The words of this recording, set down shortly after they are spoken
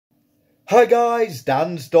Hi guys,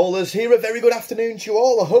 Dan's Dollars here. A very good afternoon to you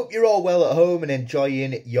all. I hope you're all well at home and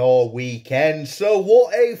enjoying your weekend. So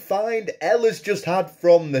what a find Ella's just had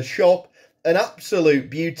from the shop. An absolute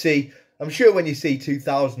beauty. I'm sure when you see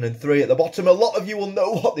 2003 at the bottom, a lot of you will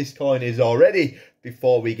know what this coin is already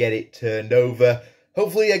before we get it turned over.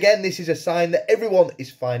 Hopefully, again, this is a sign that everyone is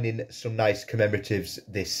finding some nice commemoratives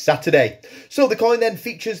this Saturday. So the coin then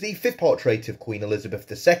features the fifth portrait of Queen Elizabeth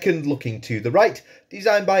II looking to the right,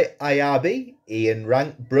 designed by IRB, Ian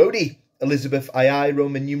Rank Brodie. Elizabeth II,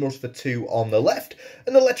 Roman numerals for 2 on the left,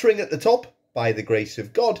 and the lettering at the top, by the grace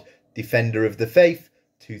of God, Defender of the Faith,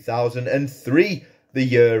 2003, the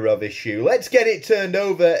year of issue. Let's get it turned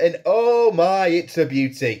over, and oh my, it's a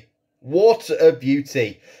beauty. What a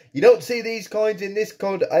beauty. You don't see these coins in this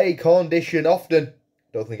condition often.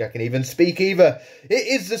 Don't think I can even speak either. It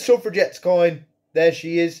is the suffragettes coin. There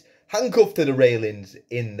she is, handcuffed to the railings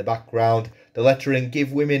in the background. The lettering,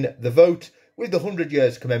 Give Women the Vote, with the 100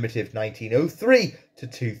 years commemorative 1903 to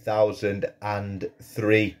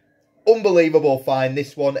 2003. Unbelievable find,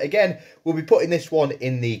 this one. Again, we'll be putting this one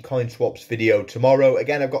in the coin swaps video tomorrow.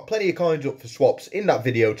 Again, I've got plenty of coins up for swaps in that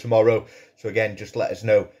video tomorrow. So again, just let us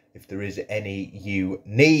know if there is any you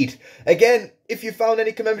need. Again, if you found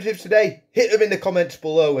any commemoratives today, hit them in the comments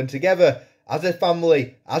below. And together, as a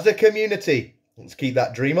family, as a community, let's keep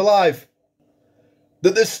that dream alive,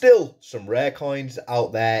 that there's still some rare coins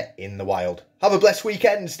out there in the wild. Have a blessed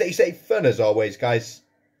weekend. Stay safe. And as always, guys,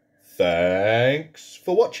 thanks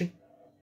for watching.